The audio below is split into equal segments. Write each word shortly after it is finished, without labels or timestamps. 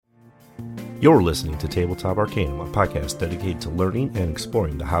You're listening to Tabletop Arcanum, a podcast dedicated to learning and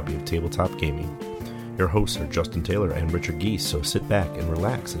exploring the hobby of tabletop gaming. Your hosts are Justin Taylor and Richard Geese, so sit back and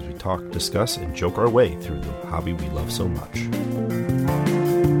relax as we talk, discuss, and joke our way through the hobby we love so much.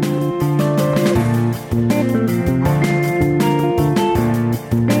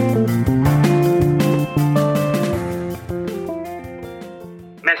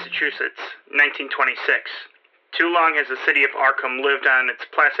 Massachusetts, 1926. Too long has the city of Arkham lived on its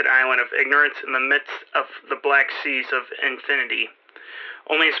placid island of ignorance in the midst of the black seas of infinity.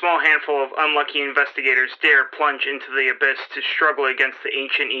 Only a small handful of unlucky investigators dare plunge into the abyss to struggle against the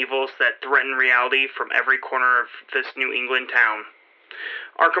ancient evils that threaten reality from every corner of this New England town.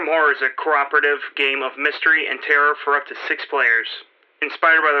 Arkham Horror is a cooperative game of mystery and terror for up to 6 players.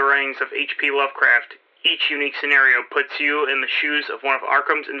 Inspired by the writings of H.P. Lovecraft, each unique scenario puts you in the shoes of one of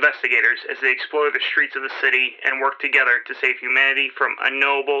Arkham's investigators as they explore the streets of the city and work together to save humanity from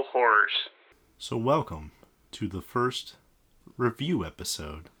unknowable horrors. So welcome to the first review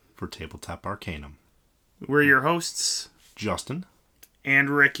episode for Tabletop Arcanum. We're your hosts, Justin and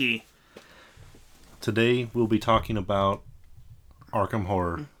Ricky. Today we'll be talking about Arkham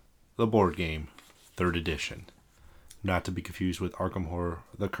Horror, the board game, 3rd edition. Not to be confused with Arkham Horror,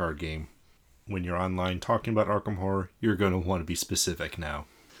 the card game. When you're online talking about Arkham Horror, you're going to want to be specific now.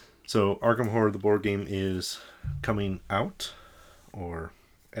 So Arkham Horror, the board game, is coming out, or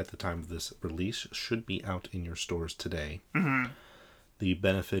at the time of this release, should be out in your stores today. Mm-hmm. The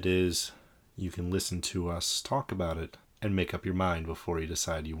benefit is you can listen to us talk about it and make up your mind before you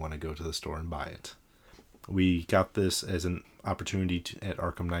decide you want to go to the store and buy it. We got this as an opportunity at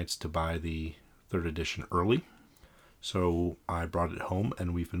Arkham Nights to buy the 3rd edition early. So I brought it home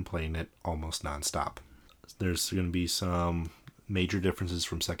and we've been playing it almost nonstop. There's going to be some major differences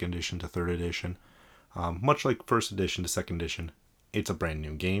from 2nd edition to 3rd edition. Much like 1st edition to 2nd edition, it's a brand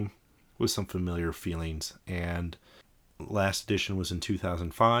new game with some familiar feelings. And last edition was in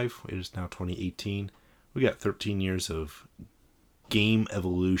 2005. It is now 2018. We got 13 years of game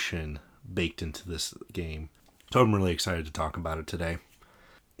evolution baked into this game. So I'm really excited to talk about it today.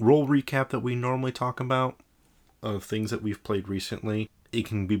 Roll recap that we normally talk about of things that we've played recently, it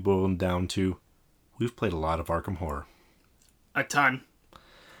can be boiled down to we've played a lot of Arkham Horror. A ton.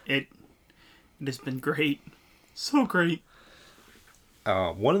 It has been great. So great.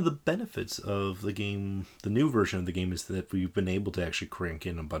 One of the benefits of the game, the new version of the game, is that we've been able to actually crank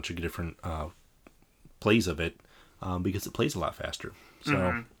in a bunch of different plays of it because it plays a lot faster. So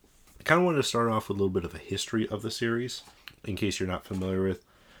I kind of wanted to start off with a little bit of a history of the series, in case you're not familiar with.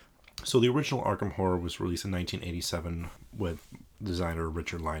 So the original Arkham Horror was released in 1987 with designer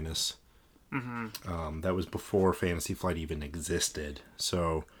Richard Linus. Mm-hmm. That was before Fantasy Flight even existed.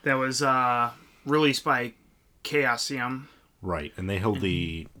 So that was released by Chaosium. Right, and they held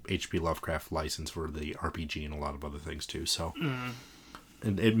the H.P. Lovecraft license for the RPG and a lot of other things too. So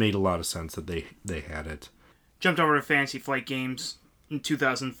it made a lot of sense that they had it. Jumped over to Fantasy Flight Games in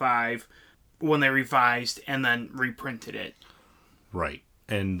 2005 when they revised and then reprinted it. Right.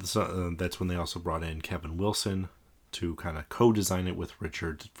 And so, that's when they also brought in Kevin Wilson to kind of co-design it with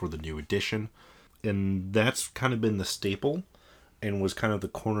Richard for the new edition. And that's kind of been the staple and was kind of the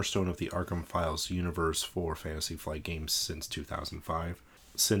cornerstone of the Arkham Files universe for Fantasy Flight Games since 2005.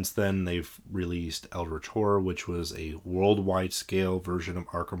 Since then, they've released Eldritch Horror, which was a worldwide scale version of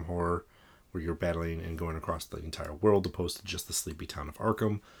Arkham Horror, where you're battling and going across the entire world opposed to just the sleepy town of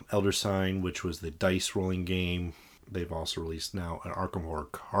Arkham. Elder Sign, which was the dice rolling game. They've also released now an Arkham Horror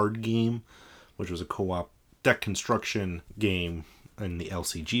card game, which was a co-op deck construction game in the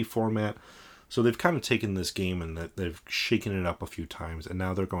LCG format. So they've kind of taken this game and they've shaken it up a few times, and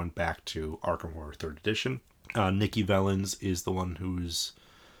now they're going back to Arkham Horror 3rd edition. Nikki Vellens is the one who's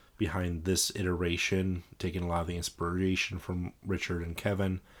behind this iteration, taking a lot of the inspiration from Richard and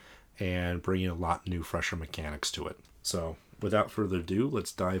Kevin, and bringing a lot new, fresher mechanics to it. So without further ado,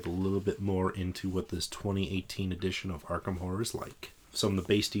 let's dive a little bit more into what this 2018 edition of Arkham Horror is like. Some of the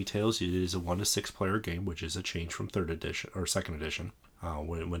base details: it is a 1 to 6 player game, which is a change from 3rd edition or 2nd edition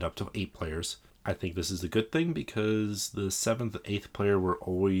when it went up to 8 players. I think this is a good thing because the 7th and 8th player were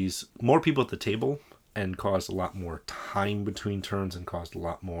always more people at the table and caused a lot more time between turns and caused a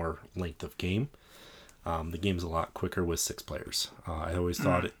lot more length of game. The game's a lot quicker with 6 players. I always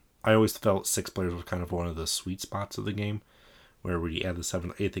felt 6 players was kind of one of the sweet spots of the game, where when you add the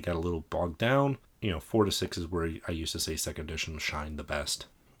 7th, 8th, it got a little bogged down. 4 to 6 is where I used to say 2nd edition shined the best.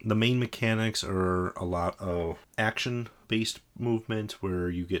 The main mechanics are a lot of action-based movement, where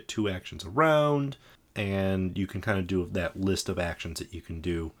you get 2 actions around, and you can kind of do that list of actions that you can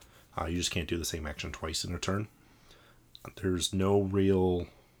do. You just can't do the same action twice in a turn. There's no real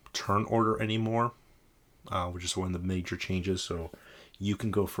turn order anymore, which is one of the major changes. So you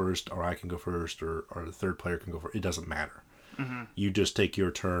can go first, or I can go first, or the third player can go first. It doesn't matter. Mm-hmm. You just take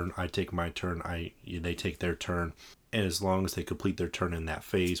your turn, I take my turn, they take their turn. And as long as they complete their turn in that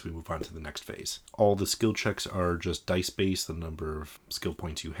phase, we move on to the next phase. All the skill checks are just dice-based. The number of skill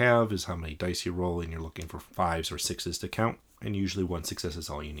points you have is how many dice you roll, and you're looking for 5s or 6s to count. And usually 1 success is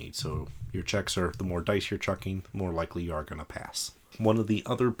all you need. So your checks are, the more dice you're chucking, the more likely you are going to pass. One of the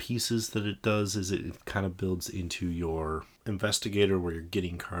other pieces that it does is it kind of builds into your investigator, where you're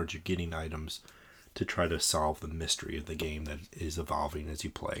getting cards, you're getting items to try to solve the mystery of the game that is evolving as you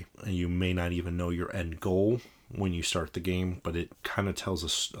play. And you may not even know your end goal when you start the game, but it kind of tells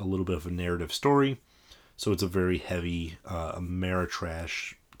us a little bit of a narrative story. So it's a very heavy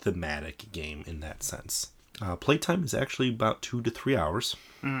Ameritrash thematic game in that sense. Playtime is actually about 2 to 3 hours.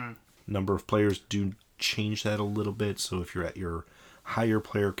 Number of players do change that a little bit. So if you're at your higher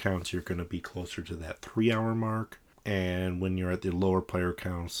player counts, you're going to be closer to that 3-hour mark. And when you're at the lower player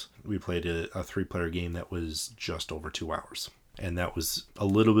counts, we played a 3-player game that was just over 2 hours. And that was a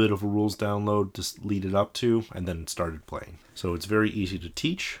little bit of a rules download to lead it up to, and then started playing. So it's very easy to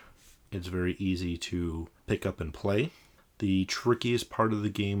teach. It's very easy to pick up and play. The trickiest part of the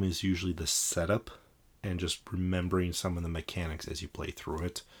game is usually the setup and just remembering some of the mechanics as you play through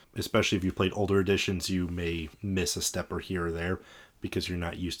it. Especially if you played older editions, you may miss a step or here or there because you're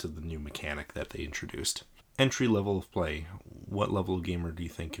not used to the new mechanic that they introduced. Entry level of play. What level of gamer do you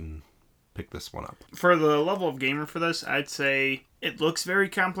think can pick this one up? For the level of gamer for this, I'd say it looks very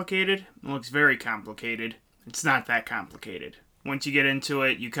complicated. It looks very complicated. It's not that complicated. Once you get into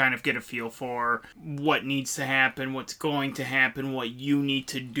it, you kind of get a feel for what needs to happen, what's going to happen, what you need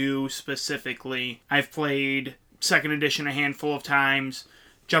to do specifically. I've played 2nd edition a handful of times.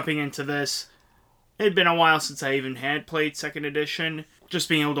 Jumping into this, it had been a while since I even had played 2nd edition. Just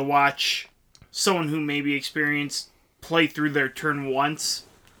being able to watch someone who maybe experienced play through their turn once,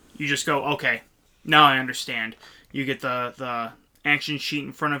 you just go, okay, now I understand. You get the action sheet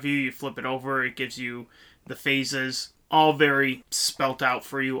in front of you, you flip it over, it gives you the phases, all very spelt out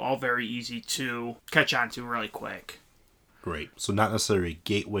for you, all very easy to catch on to really quick. Great. So not necessarily a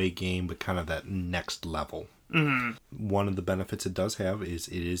gateway game, but kind of that next level. Mm-hmm. One of the benefits it does have is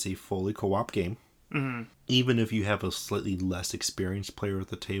it is a fully co-op game. Mm-hmm. Even if you have a slightly less experienced player at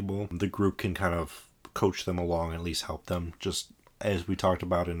the table, the group can kind of coach them along, at least help them. Just as we talked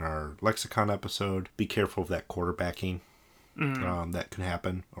about in our Lexicon episode, be careful of that quarterbacking that could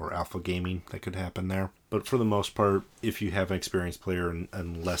happen, or alpha gaming that could happen there. But for the most part, if you have an experienced player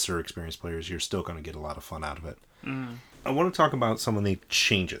and lesser experienced players, you're still going to get a lot of fun out of it. I want to talk about some of the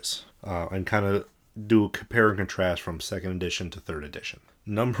changes and kind of do a compare and contrast from 2nd edition to 3rd edition.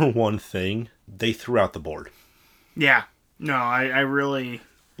 Number one thing, they threw out the board. Yeah. No, I really...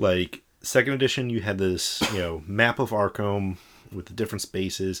 Like, 2nd edition, you had this, map of Arkham with the different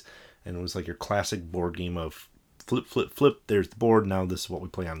spaces, and it was like your classic board game of flip, flip, flip, there's the board, now this is what we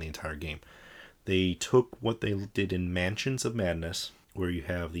play on the entire game. They took what they did in Mansions of Madness, where you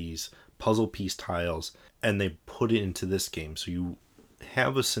have these puzzle piece tiles, and they put it into this game. So you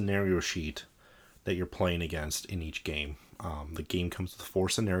have a scenario sheet that you're playing against in each game. The game comes with 4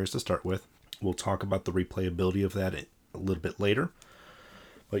 scenarios to start with. We'll talk about the replayability of that a little bit later.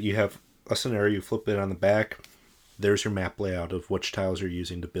 But you have a scenario, you flip it on the back. There's your map layout of which tiles you're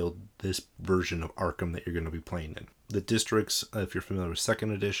using to build this version of Arkham that you're going to be playing in. The districts, if you're familiar with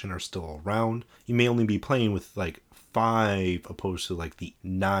 2nd edition, are still around. You may only be playing with like 5 opposed to like the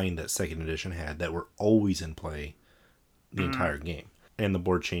 9 that 2nd edition had that were always in play the entire game. And the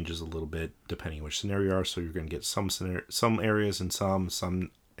board changes a little bit depending which scenario you are. So you're going to get some areas in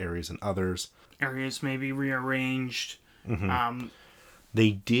some areas in others. Areas may be rearranged. Mm-hmm.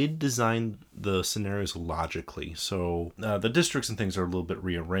 They did design the scenarios logically. So the districts and things are a little bit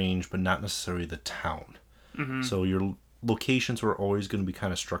rearranged, but not necessarily the town. Mm-hmm. So your locations were always going to be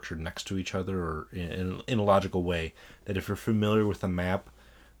kind of structured next to each other or in a logical way. That if you're familiar with the map,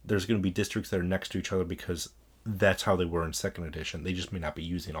 there's going to be districts that are next to each other because that's how they were in 2nd edition. They just may not be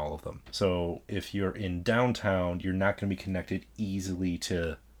using all of them. So if you're in downtown, you're not going to be connected easily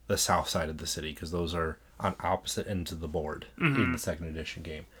to the south side of the city because those are on opposite ends of the board in the 2nd edition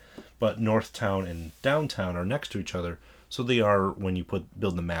game. But Northtown and Downtown are next to each other, so they are when you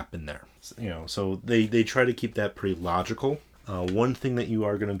build the map in there. So they try to keep that pretty logical. One thing that you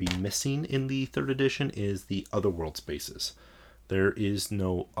are going to be missing in the 3rd edition is the Otherworld spaces. There is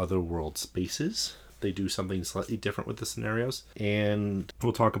no Otherworld spaces. They do something slightly different with the scenarios, and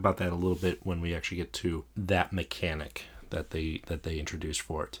we'll talk about that a little bit when we actually get to that mechanic that they introduced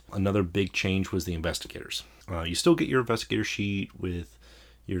for it. Another big change was the investigators. You still get your investigator sheet with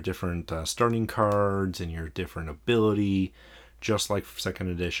your different starting cards and your different ability, just like second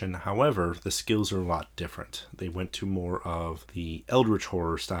edition. However, the skills are a lot different. They went to more of the Eldritch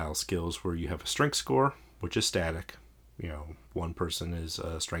Horror style skills where you have a strength score, which is static. One person is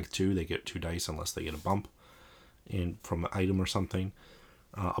strength 2, they get 2 dice unless they get a bump from an item or something.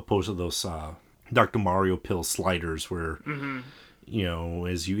 Opposed to those Dr. Mario pill sliders where,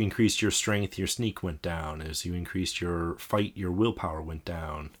 as you increased your strength, your sneak went down. As you increased your fight, your willpower went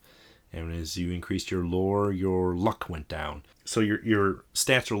down. And as you increased your lore, your luck went down. So your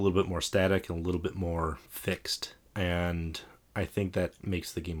stats are a little bit more static and a little bit more fixed. And I think that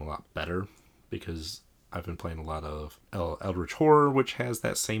makes the game a lot better because I've been playing a lot of Eldritch Horror, which has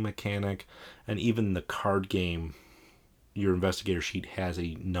that same mechanic. And even the card game, your investigator sheet has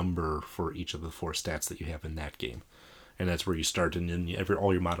a number for each of the 4 stats that you have in that game. And that's where you start, and then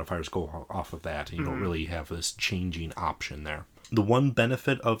all your modifiers go off of that. And you don't really have this changing option there. The one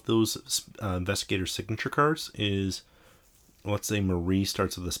benefit of those investigator signature cards is, let's say Marie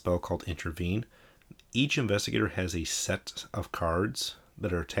starts with a spell called Intervene. Each investigator has a set of cards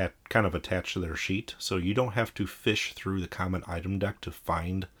that are kind of attached to their sheet. So you don't have to fish through the common item deck to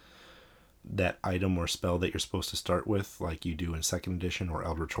find that item or spell that you're supposed to start with, like you do in second edition or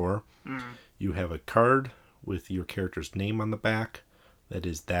Eldritch Horror. You have a card with your character's name on the back that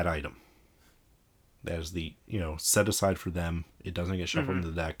is that item. That is the, set aside for them. It doesn't get shuffled into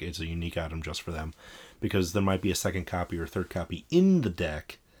the deck. It's a unique item just for them. Because there might be a second copy or third copy in the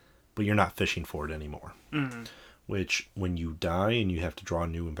deck, but you're not fishing for it anymore. Which, when you die and you have to draw a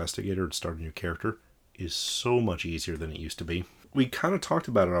new investigator and start a new character, is so much easier than it used to be. We kind of talked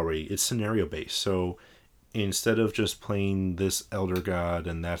about it already. It's scenario based. So instead of just playing this Elder God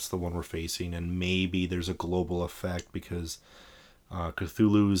and that's the one we're facing, and maybe there's a global effect because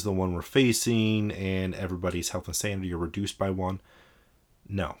Cthulhu is the one we're facing and everybody's health and sanity are reduced by 1.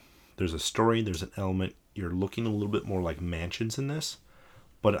 No. There's a story, there's an element. You're looking a little bit more like Mansions in this,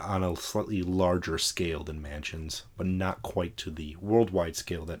 but on a slightly larger scale than Mansions, but not quite to the worldwide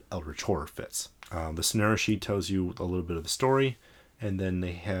scale that Eldritch Horror fits. The scenario sheet tells you a little bit of the story, and then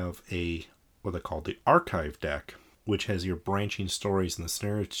they have what they call the archive deck, which has your branching stories, and the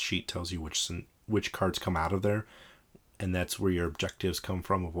scenario sheet tells you which cards come out of there, and that's where your objectives come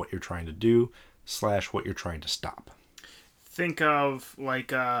from of what you're trying to do / what you're trying to stop. Think of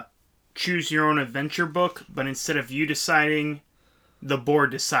like a choose your own adventure book, but instead of you deciding, the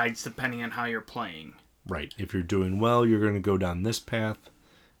board decides depending on how you're playing. Right. If you're doing well, you're going to go down this path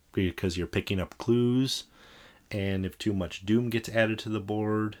because you're picking up clues, and if too much doom gets added to the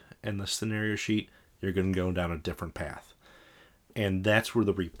board and the scenario sheet, you're going to go down a different path. And that's where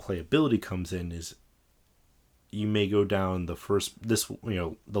the replayability comes in, is you may go down the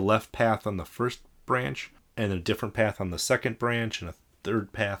left path on the first branch and a different path on the second branch and a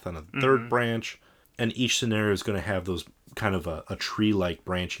third path on a third branch. And each scenario is going to have those kind of a tree-like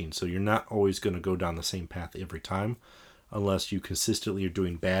branching. So you're not always going to go down the same path every time unless you consistently are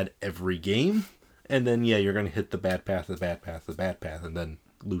doing bad every game. And then, you're going to hit the bad path, the bad path, the bad path, and then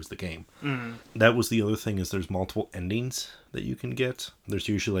lose the game. That was the other thing, is there's multiple endings that you can get. There's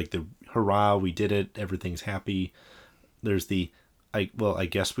usually like the hurrah, we did it, everything's happy. There's the I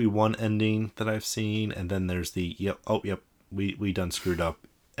guess we won ending that I've seen, and then there's the we done screwed up,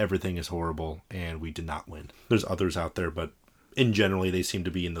 everything is horrible and we did not win. There's others out there, but in generally they seem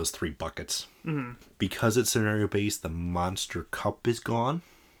to be in those 3 buckets. Because it's scenario based, the monster cup is gone,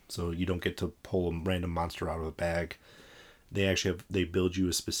 so you don't get to pull a random monster out of the bag. They build you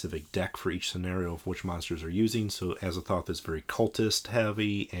a specific deck for each scenario of which monsters are using. So Azathoth is very cultist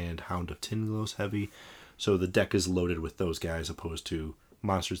heavy and Hound of Tinlos heavy. So the deck is loaded with those guys opposed to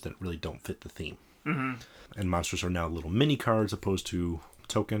monsters that really don't fit the theme. And monsters are now little mini cards opposed to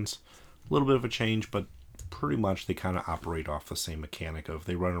tokens. A little bit of a change, but pretty much they kind of operate off the same mechanic of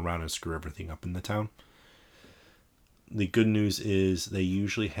they run around and screw everything up in the town. The good news is they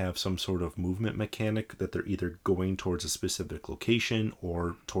usually have some sort of movement mechanic that they're either going towards a specific location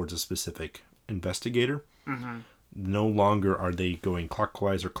or towards a specific investigator. No longer are they going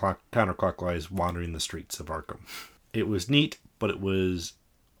clockwise or counterclockwise wandering the streets of Arkham. It was neat, but it was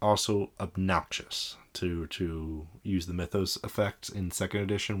also obnoxious to use the Mythos effect in second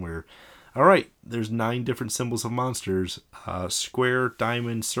edition where, all right, there's 9 different symbols of monsters. Square,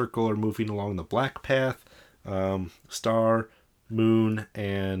 diamond, circle are moving along the black path. Star, moon,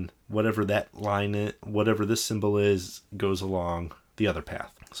 and whatever that line is, whatever this symbol is, goes along the other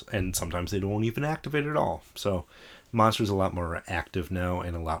path. And sometimes they don't even activate at all. So monsters are a lot more active now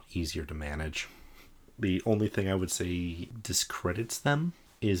and a lot easier to manage. The only thing I would say discredits them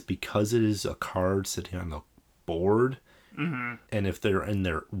is because it is a card sitting on the board, Mm-hmm. And if they're in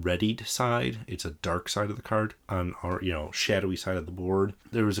their readied side, it's a dark side of the card on our, shadowy side of the board.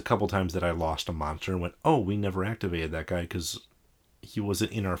 There was a couple times that I lost a monster and went, oh, we never activated that guy because he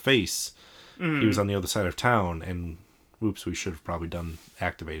wasn't in our face. Mm-hmm. He was on the other side of town, and whoops, we should have probably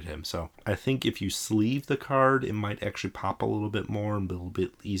activated him. So I think if you sleeve the card, it might actually pop a little bit more and be a little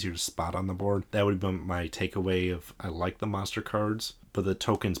bit easier to spot on the board. That would be my takeaway of I like the monster cards, but the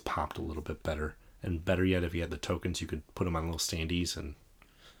tokens popped a little bit better. And better yet, if you had the tokens, you could put them on little standees and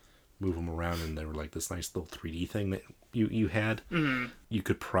move them around, and they were like this nice little 3D thing that you had. Mm-hmm. You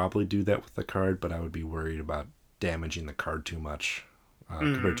could probably do that with the card, but I would be worried about damaging the card too much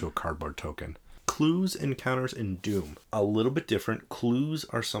compared to a cardboard token. Clues, encounters, and Doom. A little bit different. Clues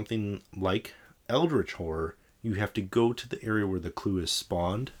are something like Eldritch Horror. You have to go to the area where the clue is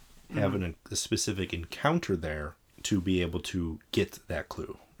spawned, have a specific encounter there to be able to get that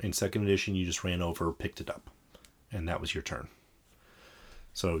clue. In second edition, you just ran over, picked it up, and that was your turn.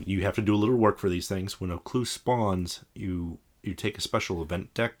 So you have to do a little work for these things. When a clue spawns, you take a special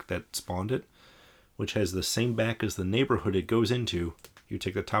event deck that spawned it, which has the same back as the neighborhood it goes into. You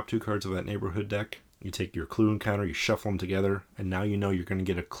take the top 2 cards of that neighborhood deck, you take your clue encounter, you shuffle them together, and now you know you're going to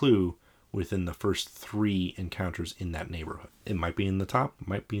get a clue within the first 3 encounters in that neighborhood. It might be in the top,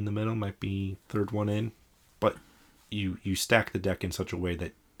 might be in the middle, might be third one in, but you stack the deck in such a way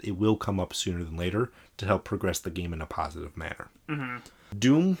that it will come up sooner than later to help progress the game in a positive manner. Mm-hmm.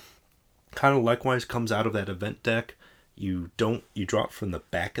 Doom kind of likewise comes out of that event deck. You draw it from the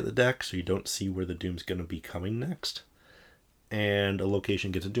back of the deck, so you don't see where the Doom's going to be coming next. And a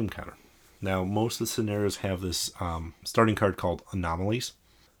location gets a Doom counter. Now, most of the scenarios have this starting card called Anomalies,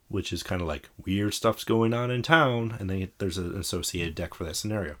 which is kind of like weird stuff's going on in town, and then there's an associated deck for that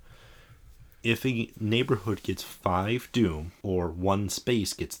scenario. If a neighborhood gets 5 Doom, or one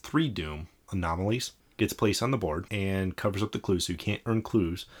space gets 3 Doom, Anomalies gets placed on the board and covers up the clues, so you can't earn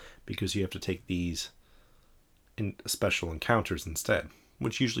clues because you have to take these in special encounters instead,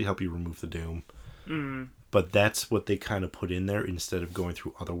 which usually help you remove the Doom. Mm-hmm. But that's what they kind of put in there instead of going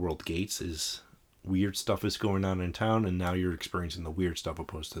through otherworld gates, is weird stuff is going on in town, and now you're experiencing the weird stuff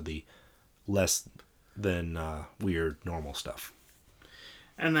opposed to the less than weird normal stuff.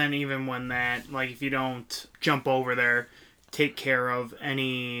 And then even when that, like if you don't jump over there, take care of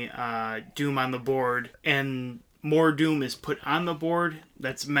any Doom on the board, and more Doom is put on the board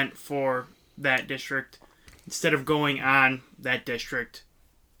that's meant for that district, instead of going on that district,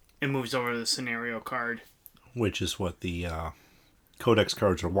 it moves over to the scenario card. Which is what the Codex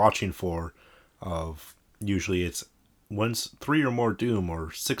cards are watching for. Of usually it's once 3 or more Doom,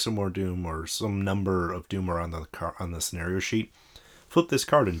 or 6 or more Doom, or some number of Doom are on the scenario sheet. Flip this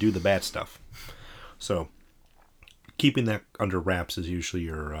card and do the bad stuff. So keeping that under wraps is usually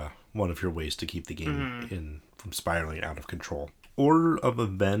your one of your ways to keep the game from spiraling out of control. Order of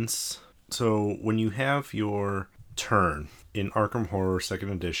events. So when you have your turn in Arkham Horror 2nd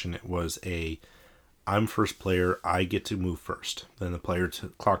edition, it was I'm first player, I get to move first. Then the player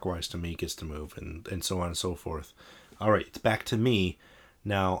clockwise to me gets to move, and so on and so forth. All right, it's back to me.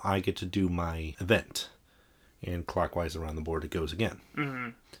 Now I get to do my event. And clockwise around the board it goes again. Mm-hmm.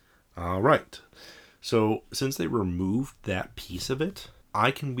 All right. So since they removed that piece of it, I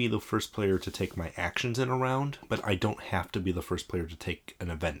can be the first player to take my actions in a round, but I don't have to be the first player to take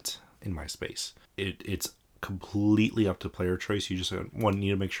an event in my space. It's completely up to player choice. You just need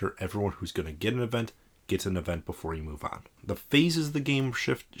to make sure everyone who's going to get an event gets an event before you move on. The phases of the game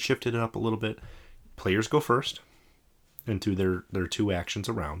shifted it up a little bit. Players go first into their 2 actions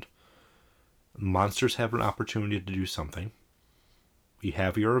around. Monsters have an opportunity to do something. You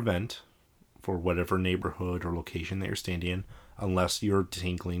have your event for whatever neighborhood or location that you're standing in. Unless you're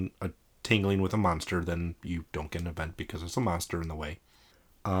tangling with a monster, then you don't get an event because there's a monster in the way.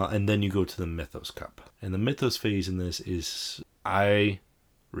 And then you go to the Mythos Cup. And the Mythos phase in this is, I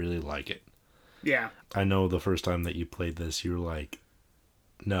really like it. Yeah. I know the first time that you played this, you were like,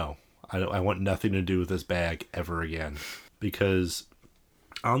 no, I want nothing to do with this bag ever again. Because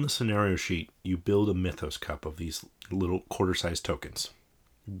on the scenario sheet, you build a Mythos Cup of these little quarter-sized tokens.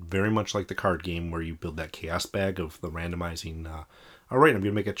 Very much like the card game where you build that chaos bag of the randomizing. All right, I'm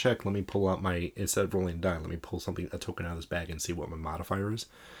going to make a check. Let me pull out instead of rolling a die, let me pull a token out of this bag and see what my modifier is.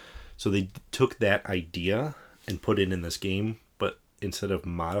 So they took that idea and put it in this game, but instead of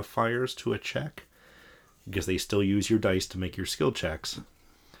modifiers to a check, because they still use your dice to make your skill checks,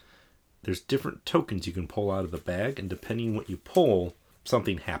 there's different tokens you can pull out of the bag, and depending on what you pull,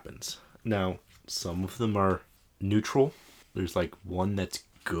 something happens. Now, some of them are neutral. There's like one that's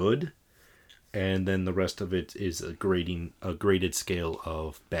good, and then the rest of it is a graded scale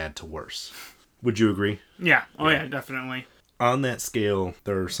of bad to worse. Would you agree? Yeah. Oh, yeah, definitely. On that scale,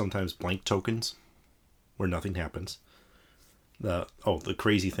 there are sometimes blank tokens where nothing happens. The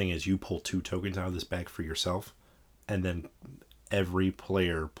crazy thing is you pull 2 tokens out of this bag for yourself, and then every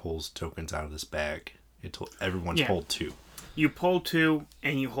player pulls tokens out of this bag until everyone's pulled 2. You pull 2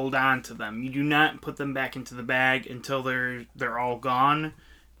 and you hold on to them. You do not put them back into the bag until they're all gone.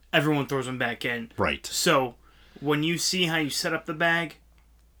 Everyone throws them back in. Right. So when you see how you set up the bag,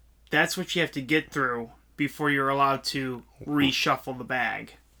 that's what you have to get through before you're allowed to reshuffle the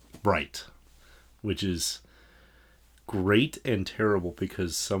bag. Right. Which is great and terrible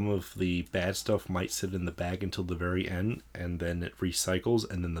because some of the bad stuff might sit in the bag until the very end, and then it recycles,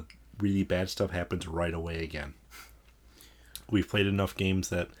 and then the really bad stuff happens right away again. We've played enough games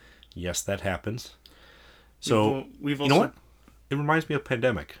that, yes, that happens. So, we've also... you know what? It reminds me of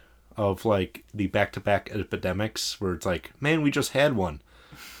Pandemic. Of, like, the back-to-back epidemics where it's like, man, we just had one.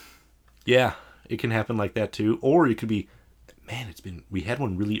 Yeah, it can happen like that too. Or it could be, man, we had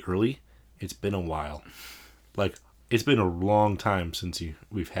one really early. It's been a while. Like, it's been a long time since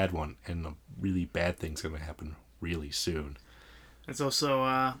we've had one, and a really bad thing's going to happen really soon. It's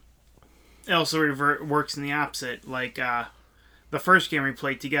also, it also works in the opposite. Like, the first game we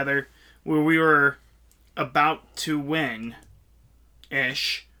played together, where we were about to win-ish,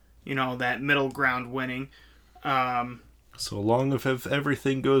 that middle ground winning. So long if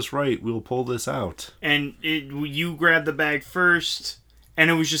everything goes right, we'll pull this out. And you grabbed the bag first, and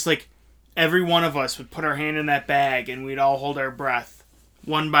it was just like every one of us would put our hand in that bag, and we'd all hold our breath,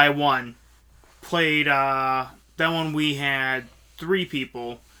 one by one. Played, that one we had 3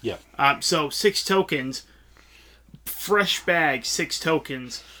 people. Yeah. So 6 tokens. Fresh bag, 6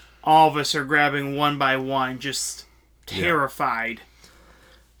 tokens. All of us are grabbing one by one, just terrified. Yeah.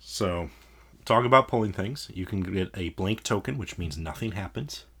 So, talk about pulling things. You can get a blank token, which means nothing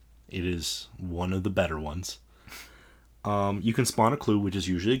happens. It is one of the better ones. You can spawn a clue, which is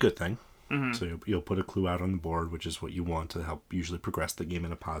usually a good thing. Mm-hmm. So you'll put a clue out on the board, which is what you want to help usually progress the game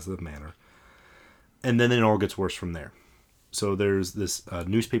in a positive manner. And then it all gets worse from there. So there's this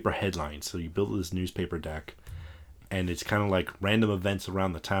newspaper headline. So you build this newspaper deck, and it's kind of like random events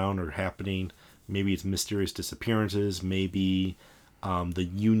around the town are happening. Maybe it's mysterious disappearances. Maybe the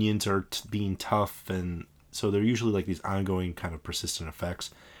unions are being tough. And so they're usually like these ongoing kind of persistent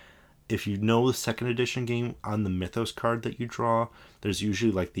effects. If you know the second edition game, on the Mythos card that you draw, there's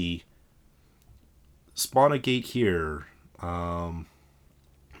usually like the spawn a gate here,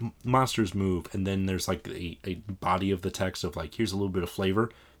 monsters move, and then there's like a body of the text of like, here's a little bit of flavor.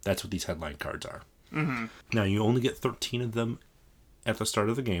 That's what these headline cards are. Mm-hmm. Now you only get 13 of them at the start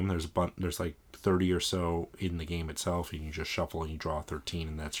of the game. There's like 30 or so in the game itself, and you just shuffle and you draw 13,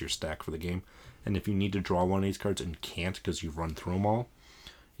 and that's your stack for the game. And if you need to draw one of these cards and can't because you've run through them all,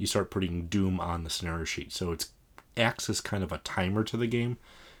 you start putting Doom on the scenario sheet. So it acts as kind of a timer to the game.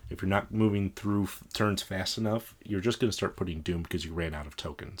 If you're not moving through turns fast enough, you're just going to start putting Doom because you ran out of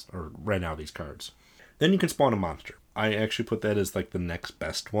tokens, or ran out of these cards. Then you can spawn a monster. I actually put that as like the next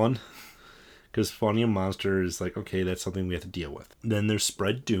best one, because spawning a monster is like, okay, that's something we have to deal with. Then there's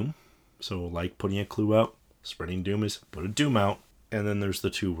Spread Doom. So like putting a clue out, spreading Doom is put a Doom out. And then there's the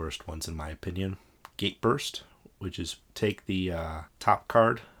 2 worst ones in my opinion. Gate Burst, which is take the top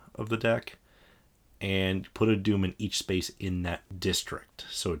card of the deck and put a Doom in each space in that district.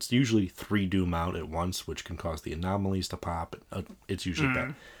 So it's usually 3 Doom out at once, which can cause the anomalies to pop. It's usually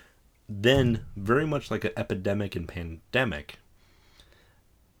bad. Then, very much like an Epidemic and Pandemic,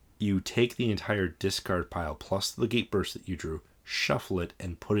 you take the entire discard pile plus the Gate Burst that you drew, shuffle it,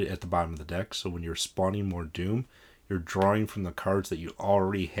 and put it at the bottom of the deck. So when you're spawning more Doom, you're drawing from the cards that you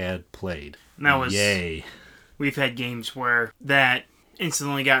already had played. Yay. We've had games where that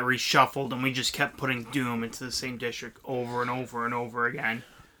instantly got reshuffled, and we just kept putting Doom into the same district over and over and over again.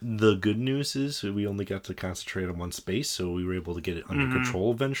 The good news is we only got to concentrate on one space, so we were able to get it under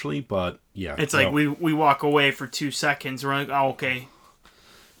control eventually, but yeah. It's like we walk away for 2 seconds, we're like, oh, okay.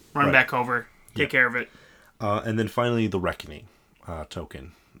 Run back over. Take care of it. And then finally, the Reckoning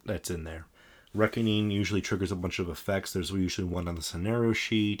token that's in there. Reckoning usually triggers a bunch of effects. There's usually one on the scenario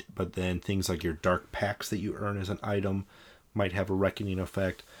sheet, but then things like your Dark Packs that you earn as an item might have a Reckoning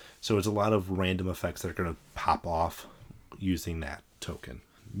effect. So it's a lot of random effects that are going to pop off using that token.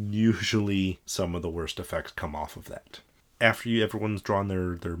 Usually some of the worst effects come off of that. After everyone's drawn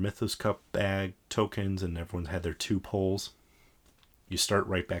their Mythos Cup bag tokens and everyone's had their 2 pulls, you start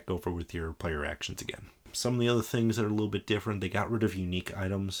right back over with your player actions again. Some of the other things that are a little bit different, they got rid of unique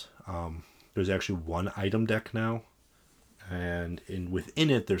items. There's actually 1 item deck now, and within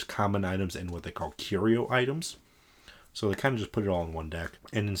it there's common items and what they call curio items. So they kind of just put it all in one deck.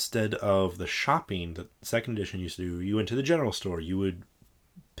 And instead of the shopping that second edition used to do, you went to the general store. You would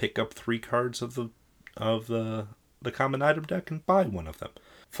pick up 3 cards of the common item deck and buy one of them.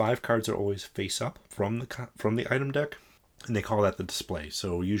 5 cards are always face up from the item deck, and they call that the display.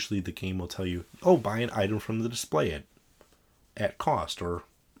 So usually the game will tell you, oh, buy an item from the display at cost, or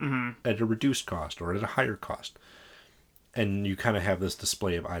at a reduced cost, or at a higher cost. And you kind of have this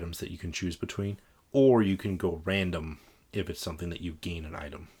display of items that you can choose between, or you can go random if it's something that you gain an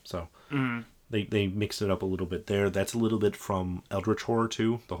item. So they mix it up a little bit there. That's a little bit from Eldritch Horror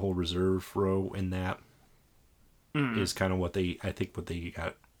too. The whole reserve row in that is kind of what they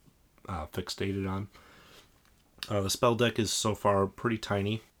got fixated on. The spell deck is so far pretty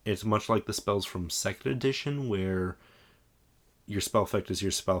tiny. It's much like the spells from second edition, where your spell effect is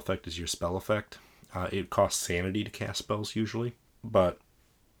your spell effect is your spell effect. It costs sanity to cast spells usually, but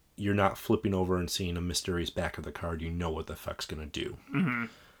you're not flipping over and seeing a mysterious back of the card. You know what the effect's going to do.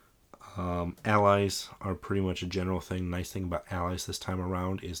 Allies are pretty much a general thing. Nice thing about allies this time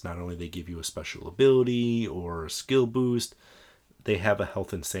around is not only they give you a special ability or a skill boost, they have a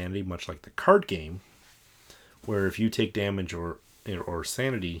health and sanity, much like the card game, where if you take damage or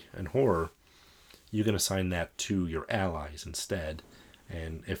sanity and horror, you can assign that to your allies instead.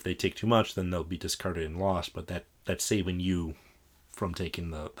 And if they take too much, then they'll be discarded and lost, but that's saving you from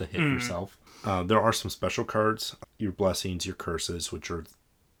taking the hit yourself. There are some special cards, your blessings, your curses, which are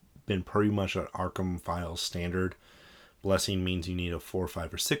been pretty much an Arkham Files standard. Blessing means you need a 4,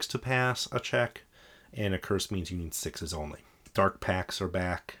 5, or 6 to pass a check, and a curse means you need 6s only. Dark packs are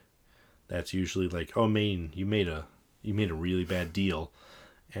back. That's usually like, oh man, you made a really bad deal,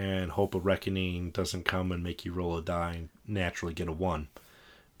 and Hope of Reckoning doesn't come and make you roll a die and naturally get a 1,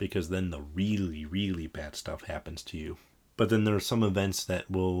 because then the really, really bad stuff happens to you. But then there are some events that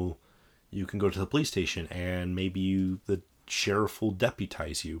you can go to the police station and maybe the sheriff will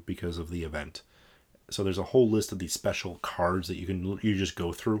deputize you because of the event. So there's a whole list of these special cards that you just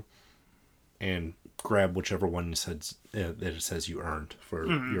go through and grab whichever one that it says you earned for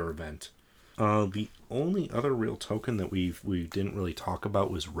your event. The only other real token that we didn't really talk about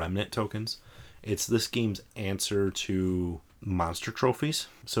was remnant tokens. It's this game's answer to monster trophies.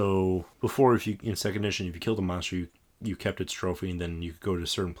 So before, in second edition, if you killed a monster, you kept its trophy, and then you could go to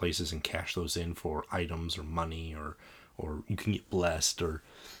certain places and cash those in for items or money, or you can get blessed, or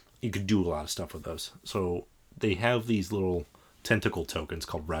you could do a lot of stuff with those. So they have these little tentacle tokens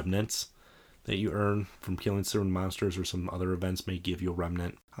called remnants that you earn from killing certain monsters, or some other events may give you a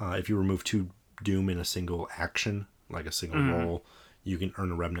remnant. If you remove 2 doom in a single action, like a single roll, you can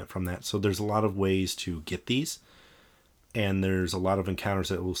earn a remnant from that. So there's a lot of ways to get these, and there's a lot of encounters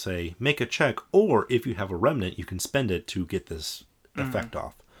that will say make a check, or if you have a remnant, you can spend it to get this effect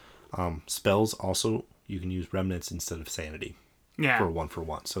off. Spells also, you can use remnants instead of sanity for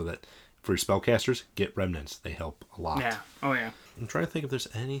 1-for-1, so that for your spellcasters, get remnants. They help a lot. Yeah. Oh yeah. I'm trying to think if there's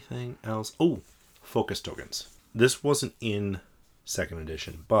anything else. Oh, focus tokens. This wasn't in second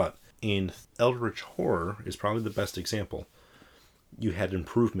edition, but in Eldritch Horror is probably the best example. You had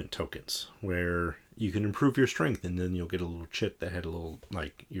improvement tokens where you can improve your strength, and then you'll get a little chit that had a little,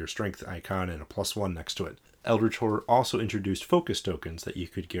 like, your strength icon and a +1 next to it. Eldritch Horror also introduced focus tokens that you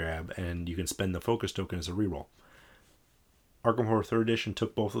could grab, and you can spend the focus token as a reroll. Arkham Horror 3rd Edition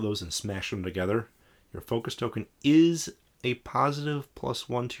took both of those and smashed them together. Your focus token is a positive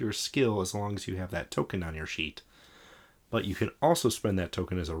 +1 to your skill as long as you have that token on your sheet. But you can also spend that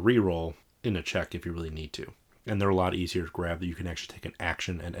token as a reroll in a check if you really need to. And they're a lot easier to grab. That you can actually take an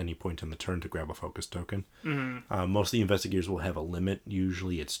action at any point in the turn to grab a focus token. Most of the investigators will have a limit.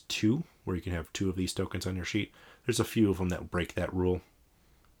 Usually it's 2, where you can have 2 of these tokens on your sheet. There's a few of them that break that rule.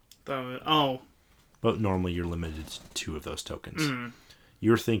 But normally you're limited to 2 of those tokens.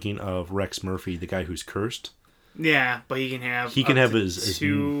 You're thinking of Rex Murphy, the guy who's cursed. Yeah, but he can have his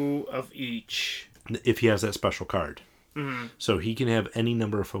 2 of each if he has that special card. So he can have any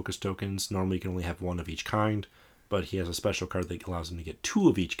number of focus tokens. Normally you can only have 1 of each kind, but he has a special card that allows him to get 2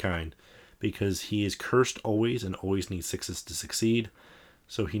 of each kind, because he is cursed always and always needs 6s to succeed.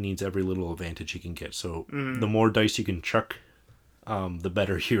 So he needs every little advantage he can get. So the more dice you can chuck, the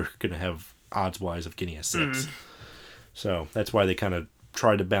better you're going to have odds-wise of getting a 6. So that's why they kind of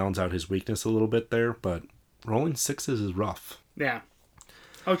try to balance out his weakness a little bit there, but rolling 6s is rough. Yeah.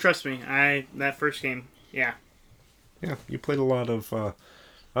 Oh, trust me. That first game, yeah. Yeah, you played a lot of,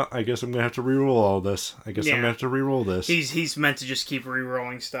 I guess I'm going to have to reroll all this. I'm going to have to reroll this. He's meant to just keep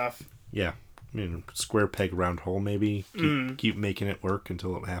rerolling stuff. Yeah. I mean, square peg, round hole, maybe. Keep making it work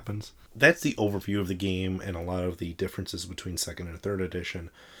until it happens. That's the overview of the game and a lot of the differences between second and third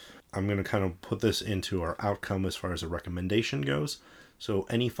edition. I'm going to kind of put this into our outcome as far as a recommendation goes. So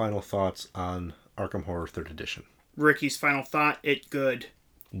any final thoughts on Arkham Horror 3rd Edition? Ricky's final thought, it good.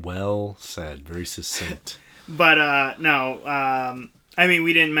 Well said. Very succinct. But, no, I mean,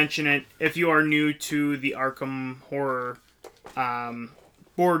 we didn't mention it. If you are new to the Arkham Horror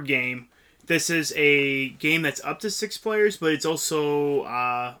board game, this is a game that's up to 6 players, but it's also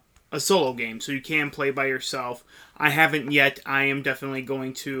a solo game, so you can play by yourself. I haven't yet. I am definitely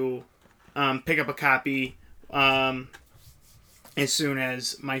going to pick up a copy as soon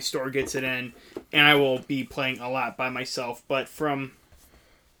as my store gets it in, and I will be playing a lot by myself. But from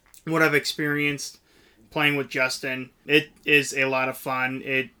what I've experienced playing with Justin, it is a lot of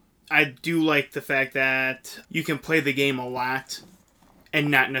fun. I do like the fact that you can play the game a lot and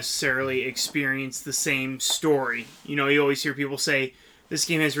not necessarily experience the same story. You know, you always hear people say, this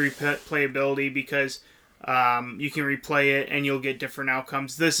game has replayability because you can replay it and you'll get different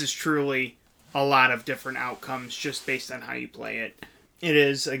outcomes. This is truly a lot of different outcomes just based on how you play it. It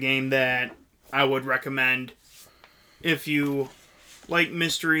is a game that I would recommend if you like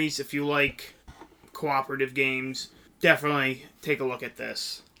mysteries, if you like cooperative games. Definitely take a look at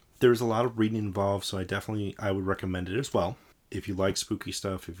this. There's a lot of reading involved, so I would recommend it as well. If you like spooky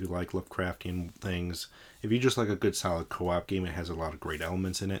stuff, if you like Lovecraftian things, if you just like a good solid co-op game, it has a lot of great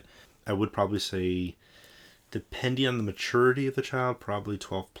elements in it. I would probably say, depending on the maturity of the child, probably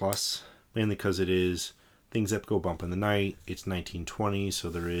 12 plus, mainly because it is things that go bump in the night. It's 1920, so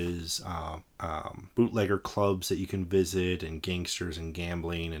there is bootlegger clubs that you can visit, and gangsters and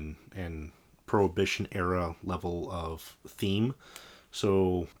gambling and Prohibition era level of theme.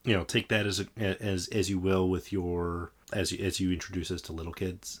 So, you know, take that as you will with your as you introduce this to little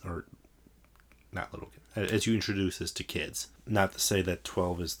kids, or not little kids, as you introduce this to kids. Not to say that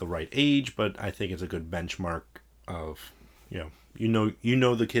 12 is the right age, but I think it's a good benchmark of, you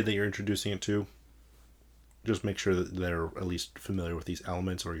know the kid that you're introducing it to. Just make sure that they're at least familiar with these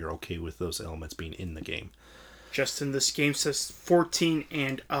elements, or you're okay with those elements being in the game. Justin, this game says 14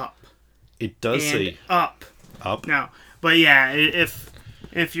 and up. It does and say up. Up? No. But yeah,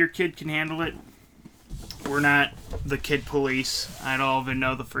 if your kid can handle it, we're not the kid police. I don't even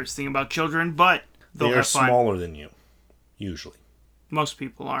know the first thing about children, but they are smaller than you, usually. Most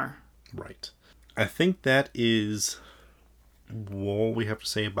people are. Right. I think that is all we have to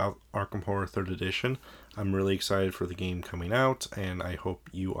say about Arkham Horror 3rd Edition. I'm really excited for the game coming out, and I hope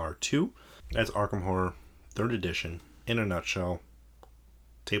you are too. That's Arkham Horror 3rd Edition in a nutshell.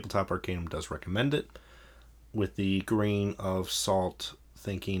 Tabletop Arcanum does recommend it, with the grain of salt,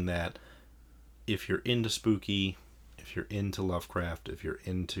 thinking that if you're into spooky, if you're into Lovecraft, if you're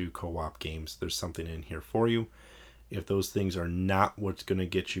into co-op games, there's something in here for you. If those things are not what's going to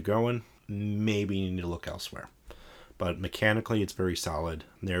get you going, maybe you need to look elsewhere. But mechanically, it's very solid.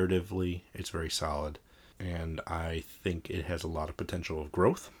 Narratively, it's very solid. And I think it has a lot of potential of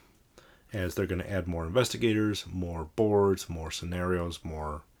growth, as they're going to add more investigators, more boards, more scenarios,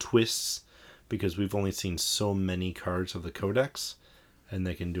 more twists, because we've only seen so many cards of the Codex, and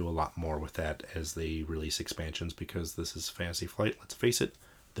they can do a lot more with that as they release expansions, because this is Fantasy Flight. Let's face it,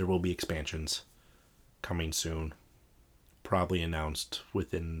 there will be expansions coming soon, probably announced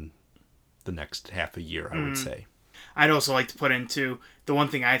within the next half a year, I would say. I'd also like to put into the one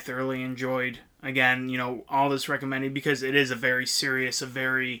thing I thoroughly enjoyed, again, you know, all this recommended because it is a very serious, a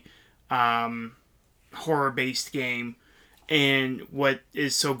very horror-based game, and what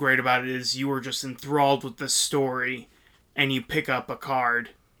is so great about it is you are just enthralled with the story, and you pick up a card,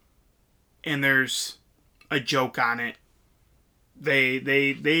 and there's a joke on it.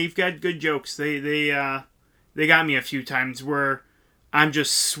 They've got good jokes. They got me a few times where I'm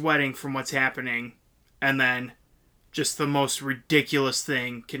just sweating from what's happening, and then just the most ridiculous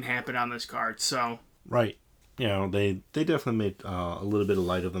thing can happen on this card. So right. You know, they definitely made a little bit of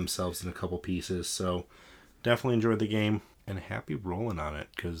light of themselves in a couple pieces, so definitely enjoyed the game, and happy rolling on it,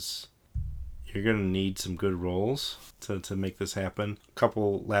 because you're going to need some good rolls to make this happen. A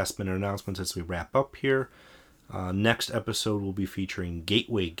couple last minute announcements as we wrap up here. Next episode will be featuring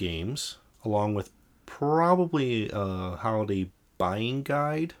Gateway Games, along with probably a holiday buying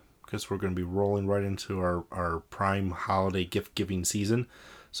guide, because we're going to be rolling right into our prime holiday gift giving season.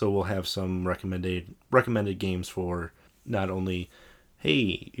 So we'll have some recommended games for not only,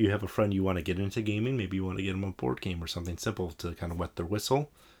 hey, you have a friend you want to get into gaming, maybe you want to get them a board game or something simple to kind of wet their whistle.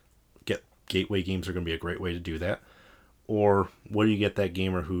 Gateway Games are going to be a great way to do that. Or what do you get that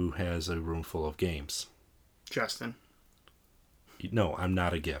gamer who has a room full of games? Justin. No, I'm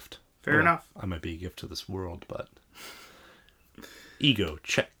not a gift. Fair enough. I might be a gift to this world, but ego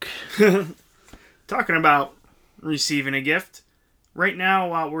check. Talking about receiving a gift, Right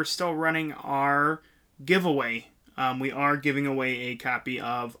now, we're still running our giveaway. We are giving away a copy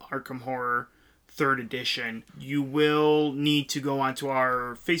of Arkham Horror 3rd Edition. You will need to go onto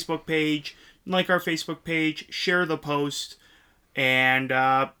our Facebook page, like our Facebook page, share the post, and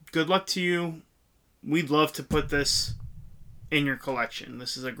good luck to you. We'd love to put this in your collection.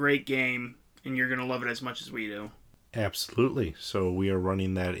 This is a great game, and you're going to love it as much as we do. Absolutely. So we are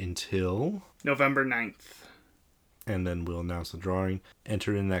running that until November 9th. And then we'll announce the drawing,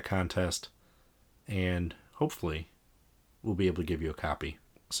 enter in that contest, and hopefully we'll be able to give you a copy.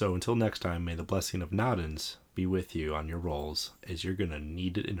 So until next time, may the blessing of Noddins be with you on your rolls, as you're going to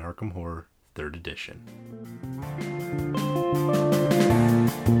need it in Arkham Horror 3rd Edition.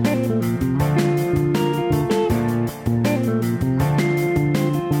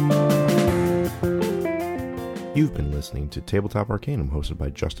 You've been listening to Tabletop Arcanum, hosted by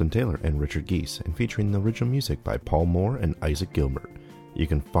Justin Taylor and Richard Geese, and featuring the original music by Paul Moore and Isaac Gilbert. You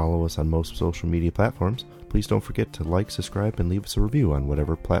can follow us on most social media platforms. Please don't forget to like, subscribe, and leave us a review on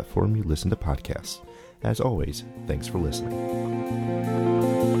whatever platform you listen to podcasts. As always, thanks for listening.